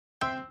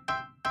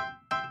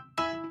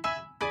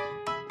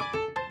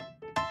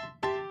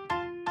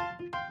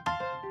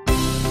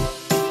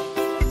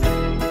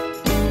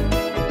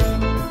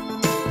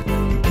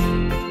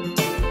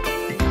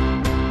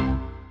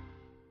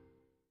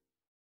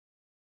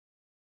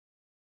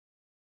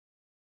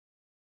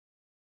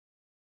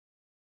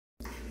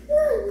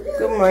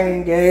Good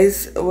morning,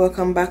 guys.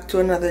 Welcome back to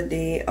another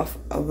day of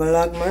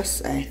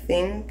Vlogmas.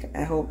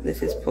 I hope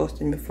this is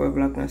posted before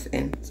Vlogmas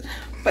ends.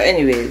 But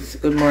anyways,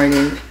 good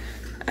morning.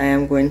 I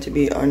am going to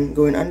be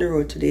going on the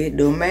road today.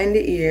 Don't mind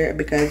the ear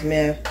because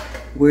I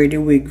wear the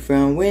wig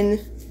from when.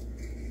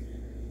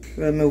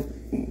 Well, I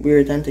wear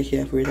it until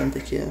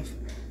here.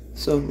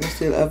 So I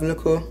still have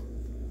look.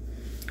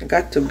 I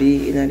got to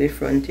be in the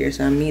front here,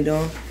 so me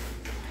don't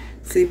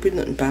sleep with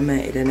nothing by my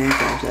head and I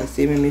can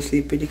see me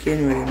sleep with the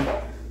cane running.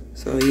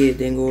 So yeah,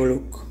 then go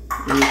look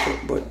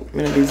up, but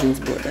I'm not business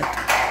about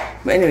that.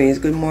 But anyways,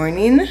 good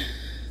morning.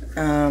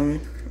 I'm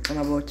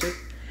about to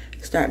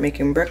start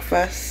making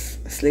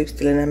breakfast. Sleep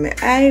still in my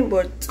eye,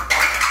 but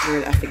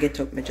girl, I have to get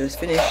up. I just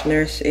finished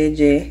Nurse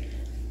AJ.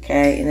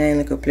 Okay, and I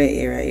look up play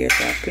area here,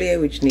 so I play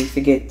which needs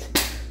to get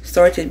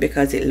sorted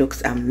because it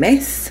looks a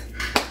mess.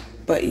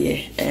 But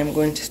yeah, I am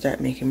going to start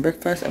making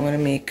breakfast. I'm gonna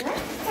make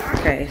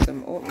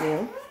some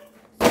oatmeal.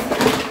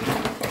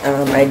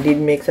 I did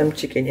make some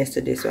chicken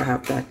yesterday, so I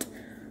have that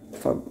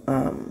for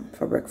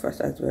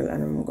breakfast as well,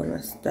 and I'm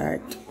gonna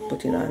start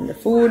putting on the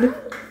food.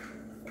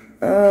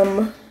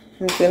 I'm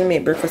just gonna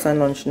make breakfast and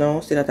lunch now,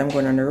 so that I'm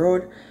going on the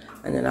road,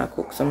 and then I'll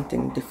cook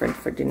something different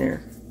for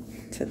dinner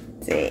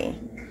today.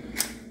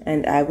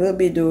 And I will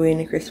be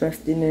doing Christmas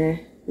dinner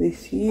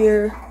this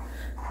year.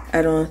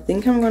 I don't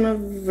think I'm gonna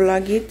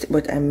vlog it,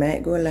 but I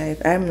might go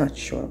live. I'm not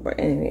sure, but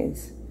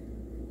anyways,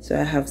 so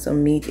I have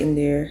some meat in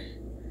there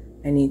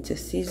I need to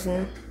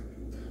season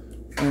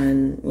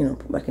and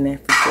put back in the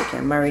fridge so I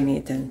can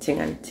marinate and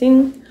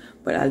ting.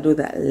 But I'll do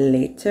that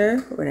later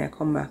when I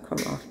come back from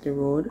off the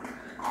road.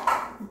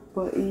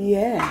 But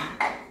yeah,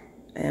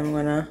 I am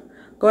gonna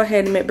go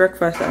ahead and make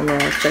breakfast and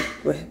I'll check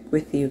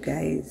with you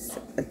guys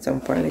at some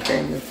point later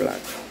in the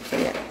vlog. So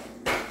yeah.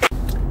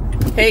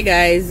 Hey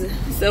guys,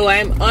 so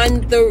I'm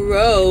on the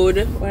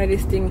road. Why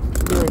is this thing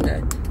doing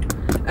that?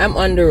 I'm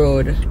on the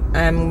road.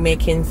 I'm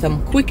making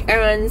some quick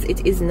errands.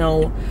 It is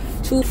now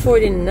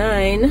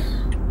 2:49.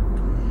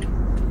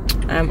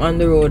 I'm on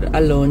the road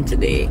alone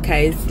today.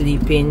 Kai is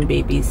sleeping,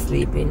 baby's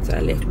sleeping, so I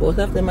left both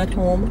of them at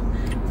home.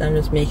 So I'm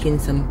just making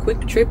some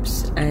quick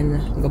trips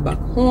and go back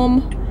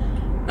home.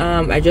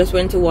 I just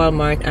went to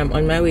Walmart. I'm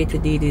on my way to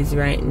Didi's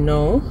right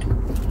now.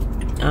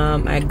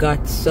 I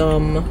got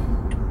some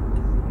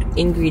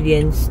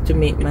ingredients to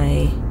make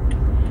my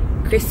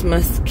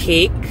Christmas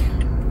cake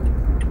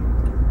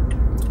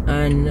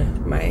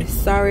and my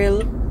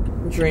sorrel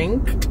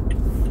drink.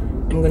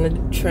 I'm gonna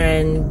try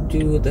and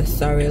do the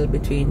sorrel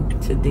between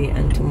today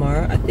and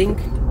tomorrow. I think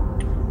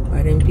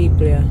why them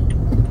people are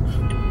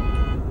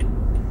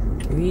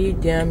really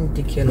damn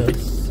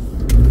ridiculous.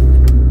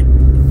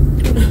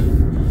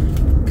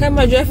 Come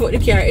on, drive out the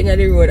car in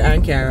the road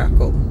and car rack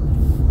up.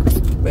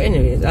 But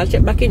anyways, I'll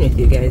check back in with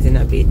you guys in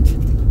a bit.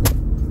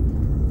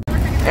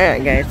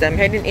 Alright guys, I'm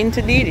heading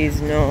into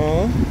Didi's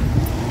now.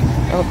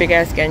 I hope you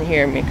guys can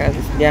hear me because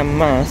it's damn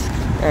mask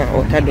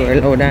out the door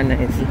loud and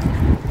noisy.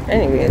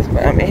 Anyways,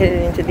 but I'm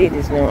heading into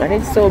Didi's now and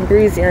it's so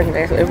breezy and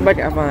nice.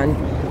 Everybody have on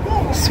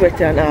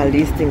sweater and all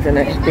these things and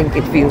I think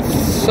it feels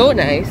so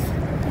nice.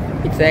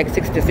 It's like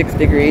 66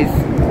 degrees.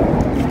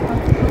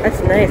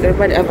 That's nice.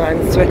 Everybody have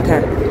on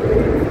sweater,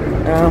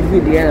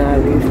 hoodie and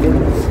all these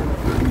things.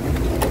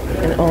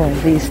 And all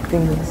these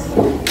things.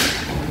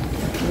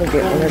 Let me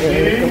get one of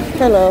them.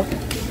 Hello.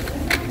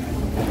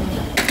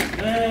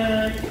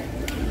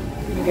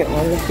 Get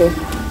one little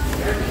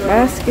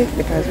basket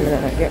because we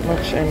don't get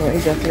much. I know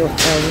exactly what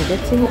I'm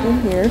getting in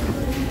here,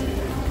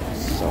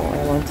 so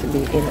I want to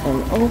be in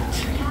and out.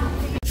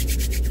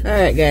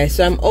 Alright guys,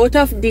 so I'm out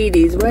of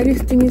Didi's. Why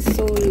this thing is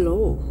so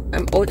low?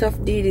 I'm out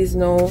of Didi's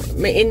now.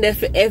 I'm in there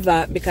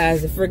forever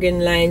because the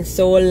friggin' line's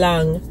so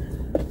long.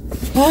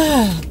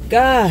 Ah,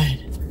 God,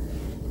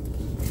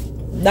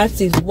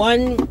 that is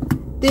one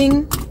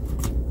thing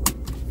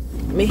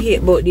me hate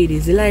about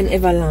Didi's. The line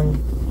ever long.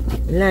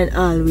 The line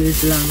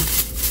always long.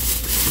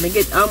 I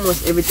get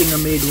almost everything I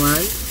made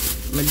once.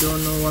 I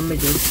don't know what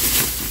I just.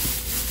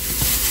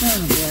 Oh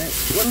boy,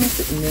 what am I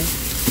sitting there?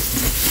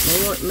 I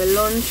want my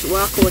lunch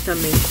walk out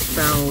of me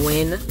from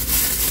when.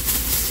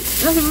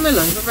 Not even my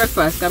lunch, my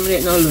breakfast, because I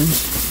didn't no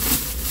lunch.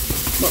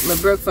 But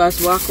my breakfast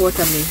walk out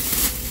of me.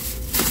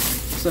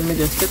 So I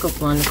just pick up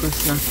one little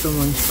snack to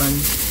munch fun.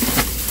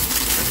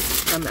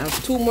 I have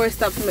 2 more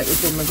stops to make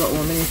before I go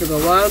home. I need to go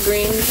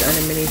Walgreens and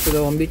then I need to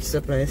go on Beauty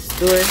Supply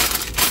store.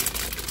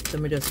 So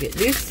I just get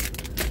this.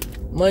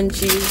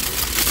 Munchies.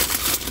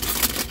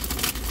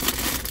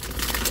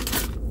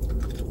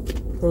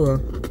 Oh,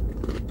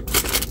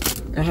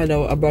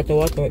 I brought the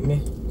water with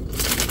me.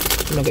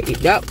 I'm gonna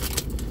eat that,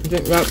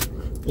 drink that,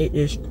 eat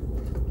this,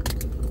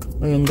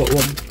 and then go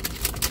home.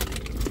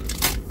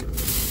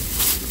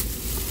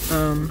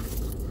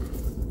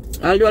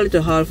 I'll do a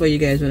little haul for you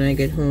guys when I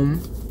get home.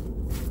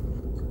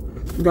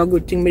 The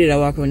good thing me did I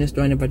walk around the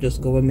store and if I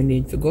just go where I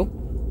need to go.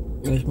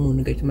 I just want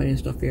to get my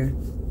stuff here.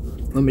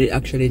 What I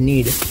actually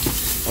need.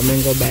 I'm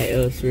gonna go buy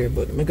elsewhere,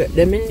 but I got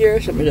them in there,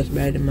 so I just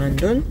buy them and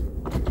done.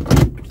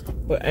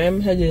 But I'm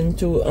heading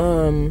to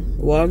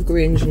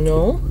Walgreens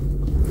now.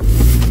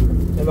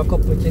 have a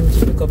couple of things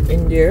to pick up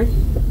in there.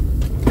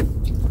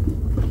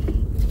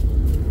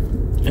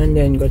 And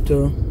then go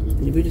to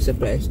the beauty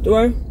supply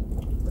store.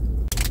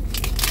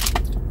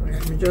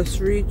 I just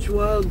reached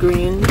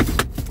Walgreens.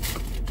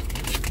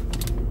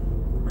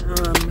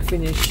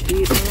 Finished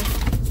eating.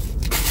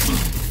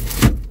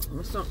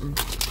 Or something.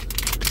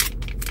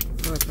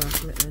 Wipe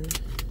off my hand.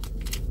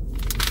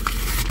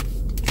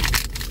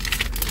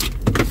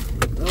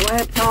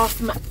 Wipe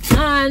off my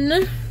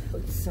hand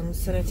with some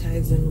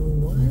sanitizing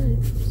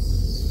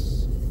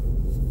wipes.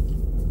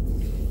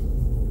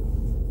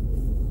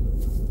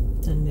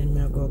 And then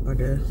I'll go up at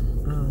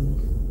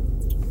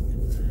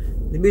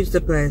the beauty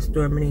supply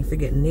store. I need to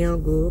get nail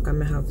glue. I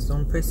may have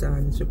some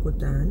press-ons to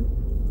put on.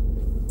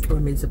 Or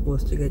I'm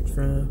supposed to get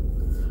from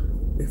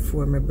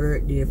before my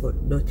birthday,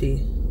 but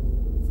dirty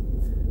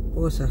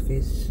post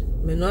office.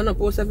 I know no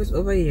post office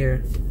over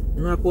here.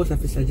 No a post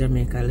office in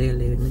Jamaica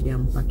lately with my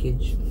damn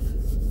package.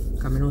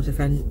 Because I know if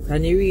I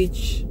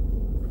reach,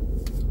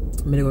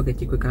 I'm going to go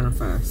get it quick and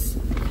fast.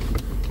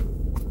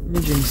 Let me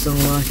drink some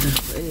water.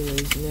 But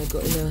anyways, I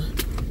got in a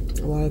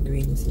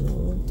Walgreens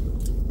now.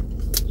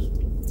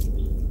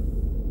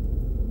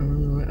 I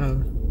don't know, I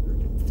have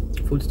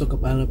food stuck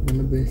up all up on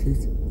my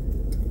braces.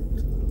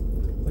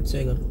 What's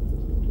that?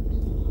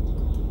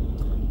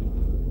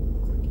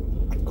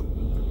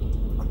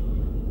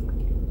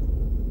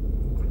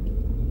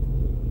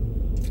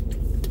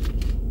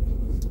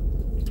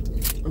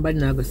 But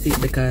now I go see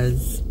it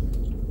because,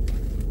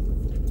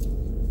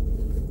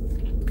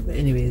 but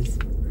anyways,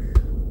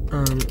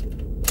 turn off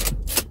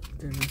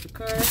the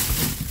car,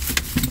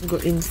 go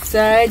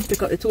inside,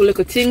 pick up the two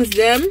little things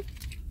them.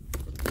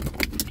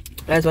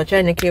 That's what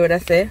China care what I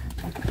say.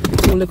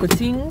 Two little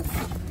things.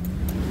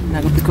 And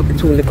I go pick up the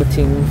two little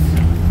things.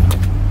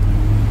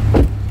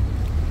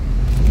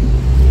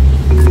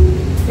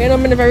 You know, I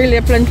never really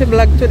plan to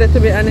vlog today, to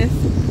be honest.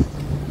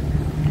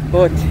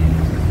 But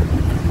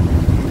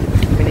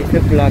I need to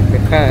vlog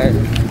because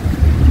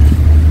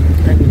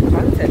I need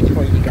content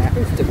for you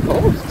guys to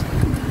post.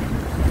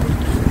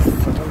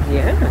 So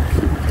yeah,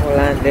 hold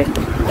on there.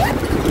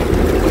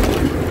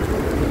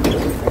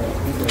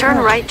 Turn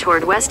right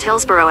toward West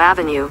Hillsborough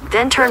Avenue,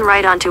 then turn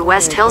right onto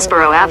West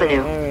Hillsborough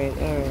Avenue.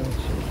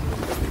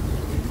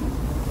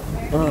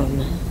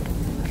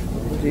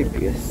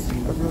 GPS.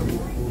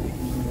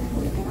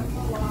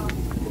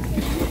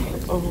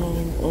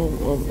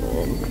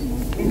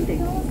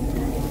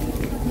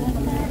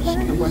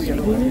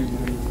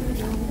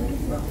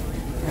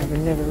 I've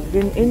never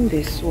been in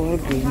this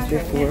Walgreens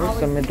before,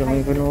 so I don't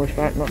even know if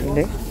I nothing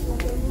there.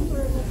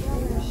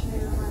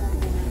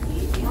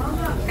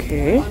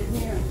 Okay.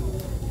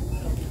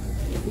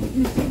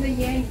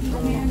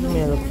 Let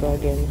me look for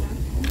again.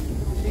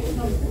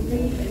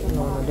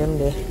 No, them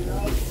there.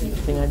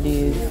 Thing of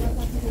these.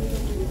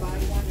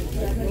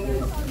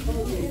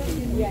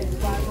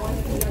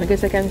 I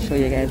guess I can show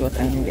you guys what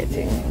I'm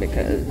getting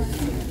because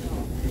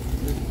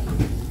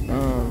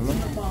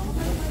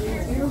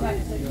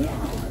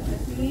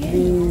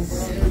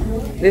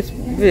this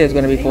video is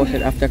going to be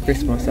posted after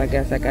Christmas, so I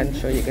guess I can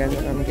show you guys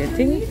what I'm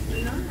getting.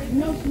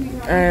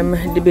 I'm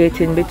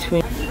debating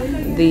between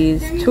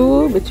these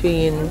two,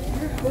 between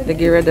the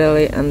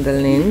Ghirardelli and the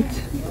lint.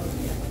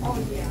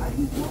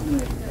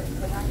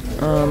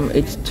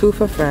 It's 2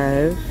 for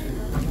 $5.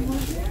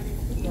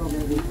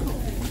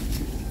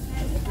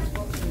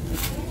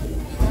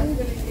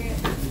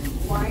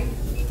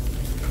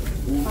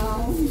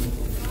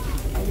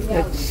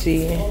 Let's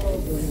see.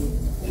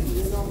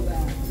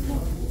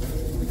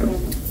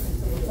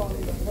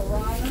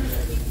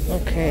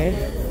 Okay.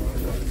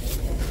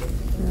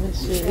 Let's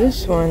see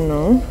this one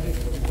now.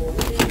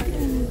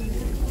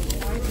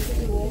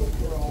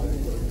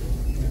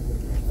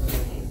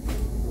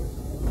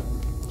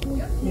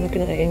 I'm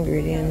looking at the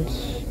ingredients.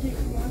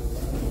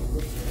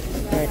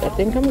 Alright, I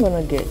think I'm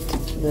gonna get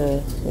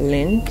the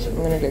lint. I'm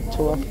gonna get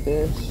 2 of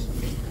this.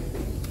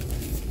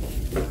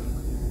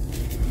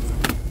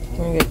 I'm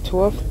gonna get 2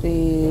 of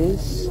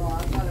these.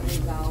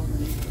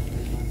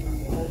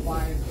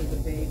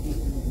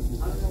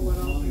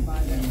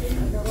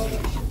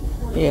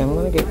 Yeah, I'm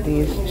gonna get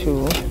these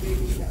 2.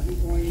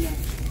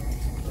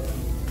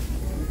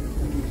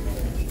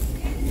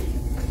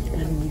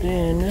 And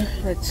then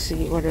let's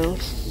see what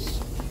else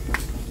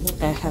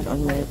I had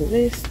on my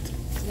list.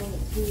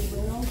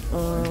 I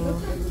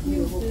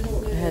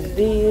had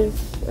these,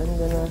 and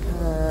then I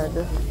had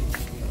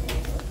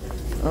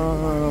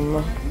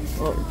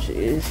oh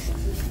jeez,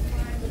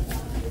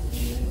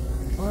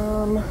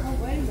 oh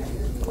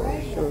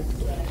shoot,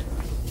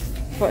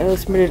 what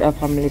else made it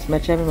up on my list? My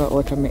channel was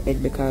out of my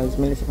head because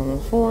my list on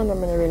my phone. I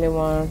don't really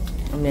want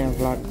a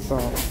vlog, so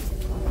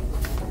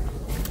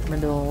I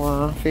don't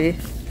want to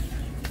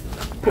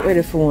put away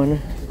the phone.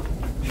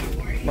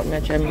 But my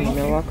channel,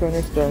 I walk around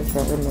the store, so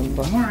I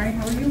remember. Alright,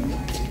 how are you?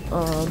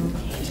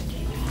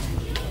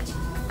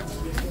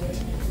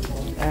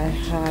 I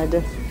had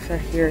a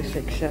hair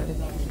section.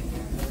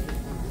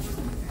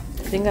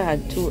 I think I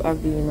had 2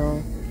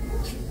 Aveeno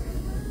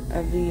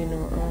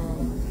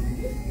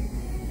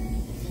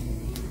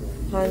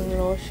hand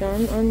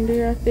lotion on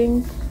there, I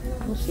think.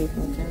 Let's see if I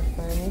can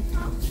find it.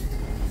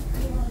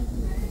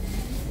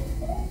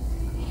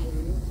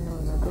 No,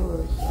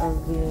 those are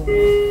the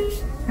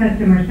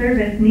customer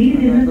service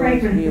needed in the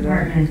fragrance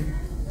department.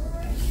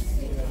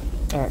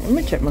 Alright, let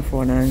me check my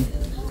phone and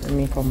let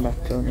me come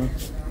back to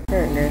it.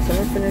 Alright guys, so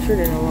I'm finished with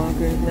the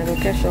Walgreens. I'm gonna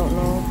cash out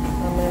now.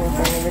 I'm gonna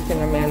find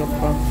everything I'm gonna look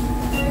for.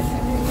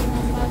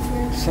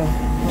 So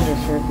I'll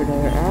just work with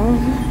all it out.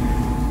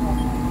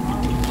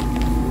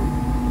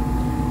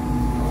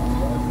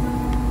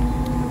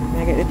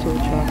 I get the 2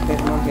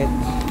 chocolate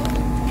nuggets,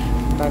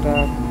 bag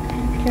of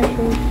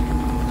cashews,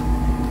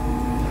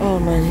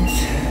 almonds.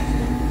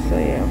 So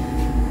yeah.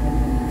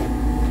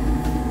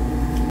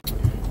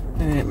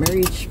 Alright, my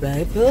reach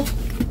Bible.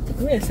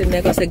 I'm gonna sit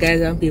there because the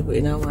guys and people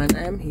in one.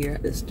 I'm here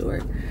at the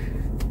store.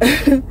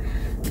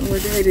 We're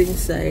heading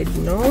inside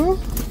now.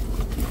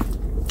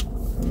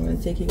 I'm gonna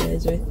take you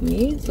guys with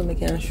me so we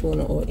can show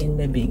you out in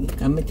the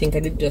big. I think I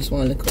did just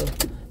one little.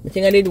 I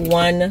think I did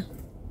one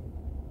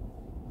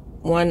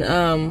I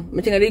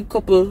think I did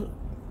couple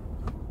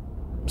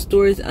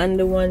stores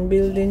under one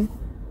building,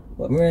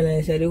 but I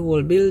realized that the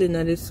whole building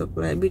at this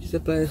beauty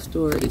supply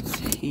store, it's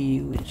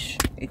huge.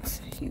 It's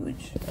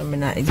huge. I'm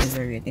not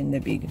exaggerating the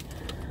big.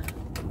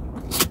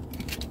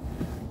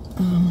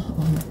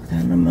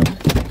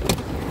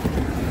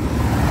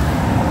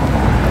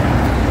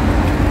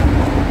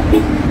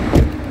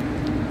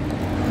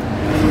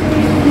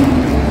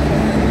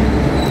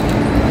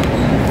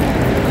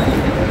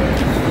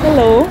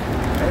 Hello.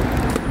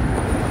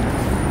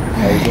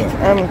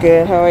 I'm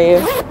good. How are you?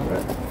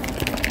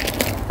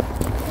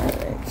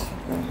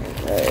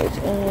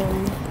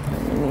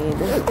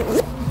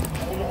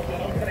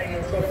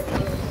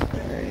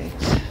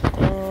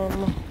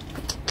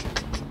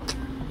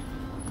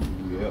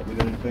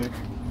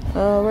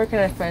 Alright. Where can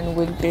I find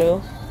wig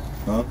glue?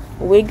 Huh?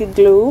 Wig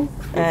glue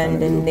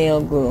and the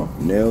nail glue.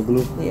 Nail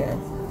glue? Yeah.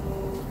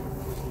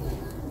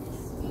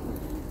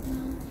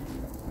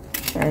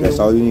 And that's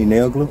all you need,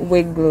 nail glue?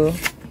 Wig glue.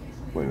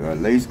 Wait,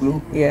 lace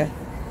glue? Yeah.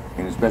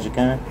 In a special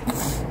kind?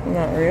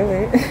 Not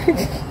really.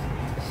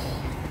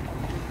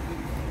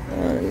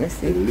 Let me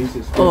see. The least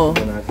expensive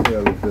one I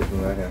sell is this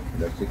one right here.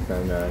 That's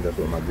 $6.99. That's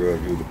what my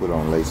girls use to put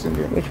on lace in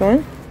there. Which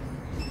one?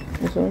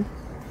 This one?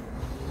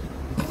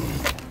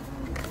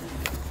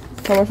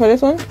 How much for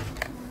this one?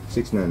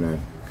 $6.99.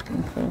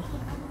 Okay.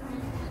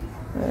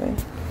 Alright.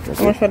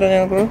 How much for the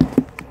nail glue?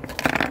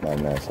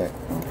 99 cents.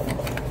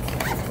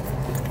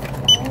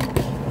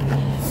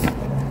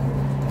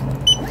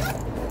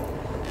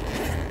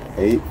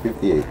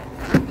 $8.58.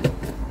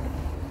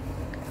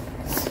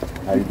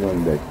 How you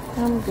doing today?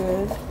 I'm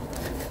good.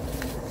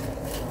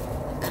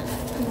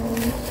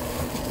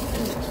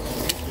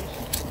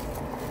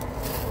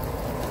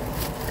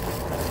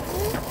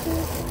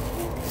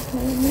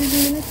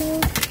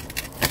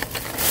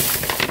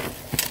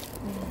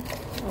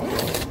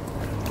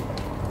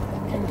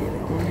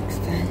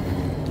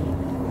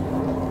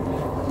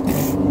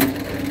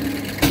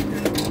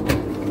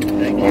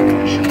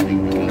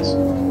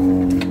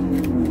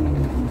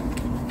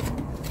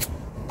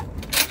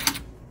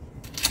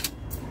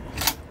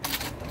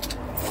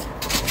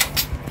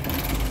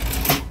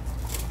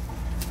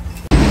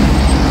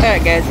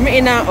 Alright guys, I'm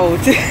in and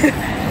out.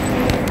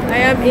 I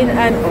am in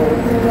and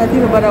out. I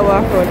think about to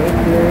walk around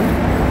in there.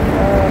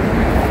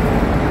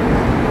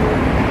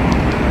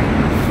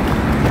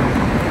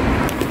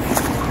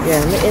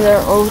 Yeah, I'm in and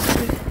out. I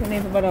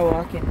think about to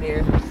walk in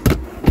there.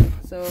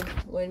 So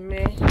when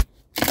me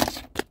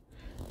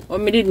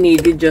did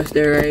need it just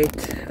the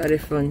right at the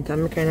front,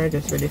 I'm kind of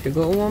just ready to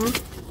go home.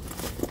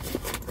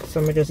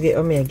 So I just get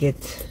what I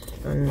get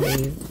and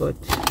leave. But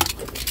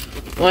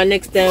one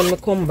next time I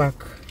come back,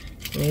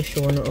 make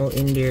sure you out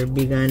in there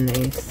big and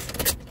nice.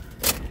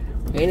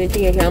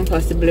 Anything you can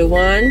possibly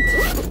want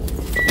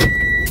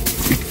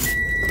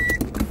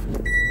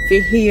for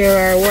here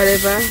or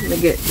whatever. I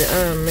get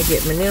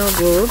my nail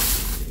glue.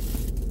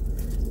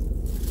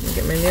 I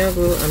get my nail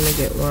glue and I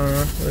get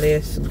one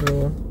lace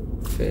glue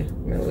for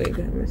my wig.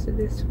 Let me see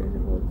this for the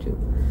whole too.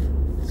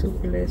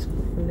 Super lace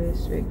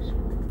wigs.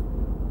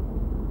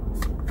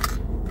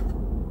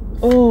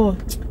 Oh,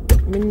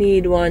 I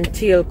need one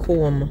tail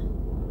comb.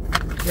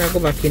 I'll go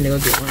back in there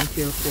and get one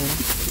tail comb.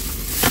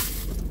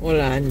 Hold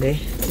on there.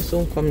 I'll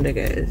soon come there,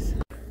 guys.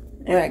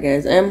 Alright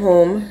guys, I'm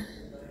home.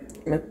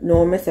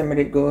 No miss I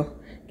did go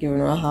give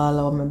a haul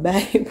on my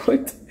bag,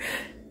 but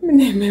I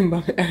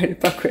remember I already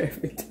packed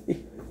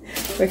everything.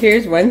 But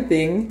here's one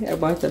thing. I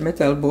bought a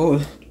metal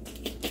bowl.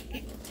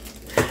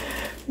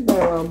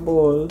 I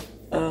bowl.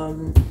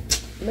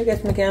 I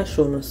guess I can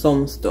show you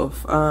some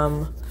stuff.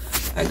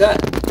 I got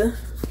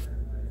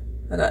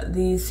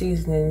these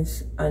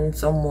seasonings and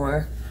some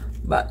more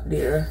back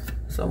there,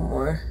 some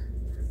more.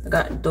 I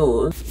got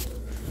those.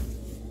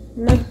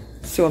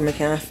 So I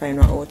can find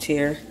one out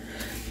here.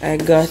 I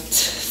got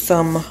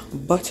some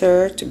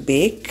butter to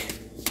bake.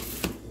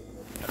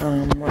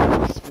 What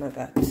else I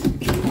got?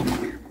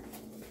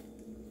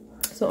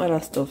 Some other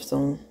stuff,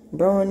 some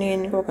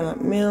brownie,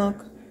 coconut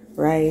milk,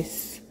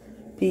 rice,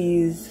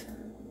 peas,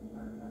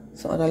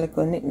 some other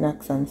little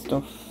knickknacks and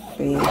stuff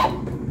for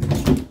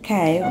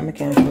Kai. I'm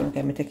making sure okay,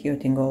 I take you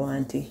thing go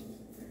auntie.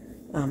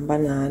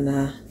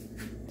 Banana,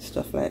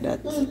 stuff like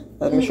that.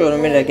 Let me show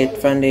them what I get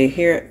from the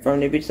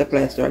beauty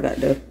supply store. I got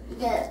the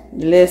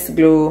lace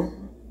glue,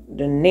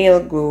 the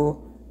nail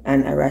glue,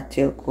 and a rat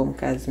tail comb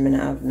because I don't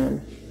have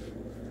none.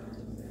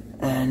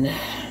 And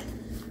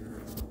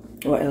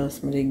what else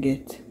did I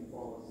get?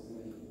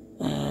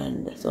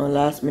 And some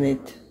last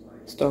minute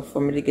stuff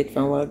for me to get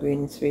from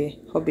Walgreens for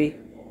hubby,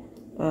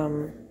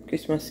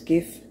 Christmas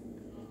gift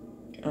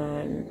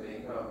and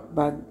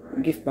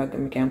gift bag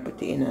I can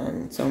put it in,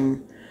 and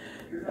some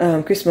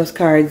Christmas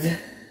cards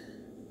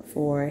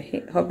for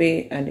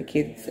hubby and the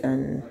kids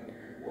and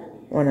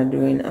one of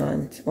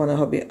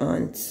hubby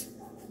aunts.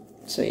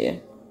 So yeah,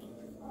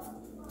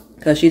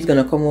 because she's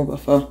gonna come over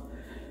for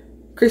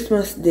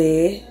Christmas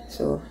Day,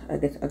 so I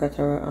got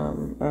her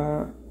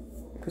a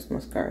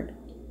Christmas card.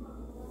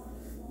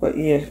 But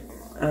yeah,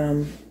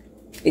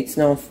 it's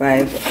now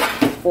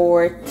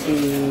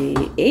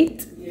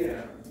 5:48.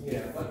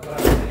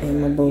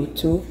 I'm about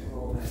to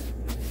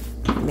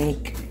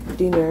make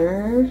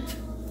dinner.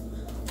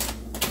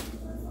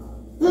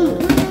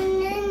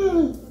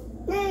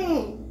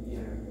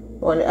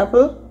 Want the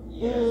apple?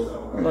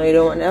 No, you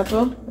don't want the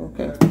apple?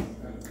 Okay.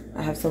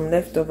 I have some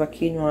leftover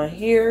quinoa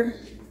here.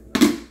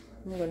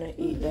 I'm gonna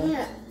eat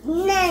that.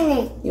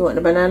 You want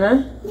the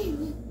banana?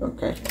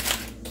 Okay.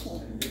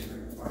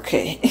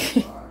 Okay.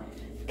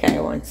 Kai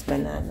wants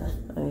banana.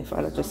 And if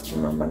I just give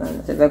my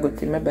banana, says I go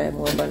to my buy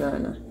more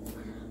banana.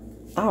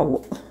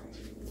 Ow.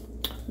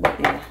 But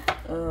yeah,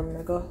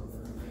 I go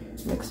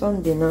make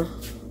some dinner.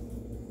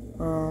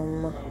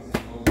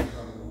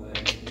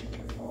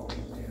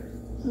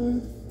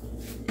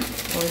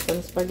 Want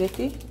some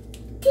spaghetti?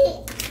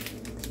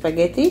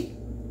 Spaghetti?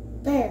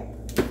 Okay.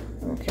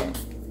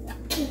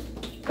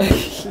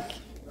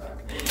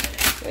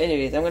 So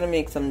anyways, I'm gonna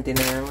make some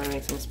dinner. I'm gonna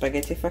make some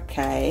spaghetti for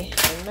Kai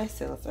and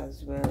myself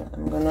as well.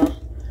 I'm gonna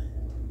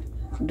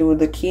do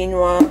the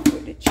quinoa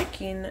with the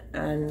chicken,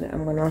 and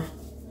I'm gonna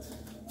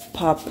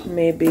pop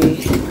maybe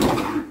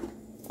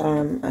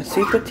a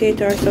sweet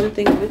potato or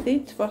something with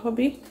it for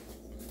hubby.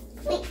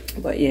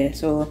 But yeah,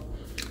 so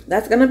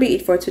that's gonna be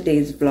it for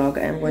today's vlog.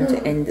 I'm going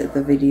to end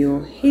the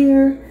video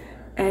here,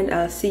 and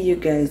I'll see you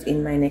guys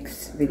in my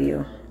next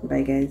video.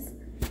 Bye guys.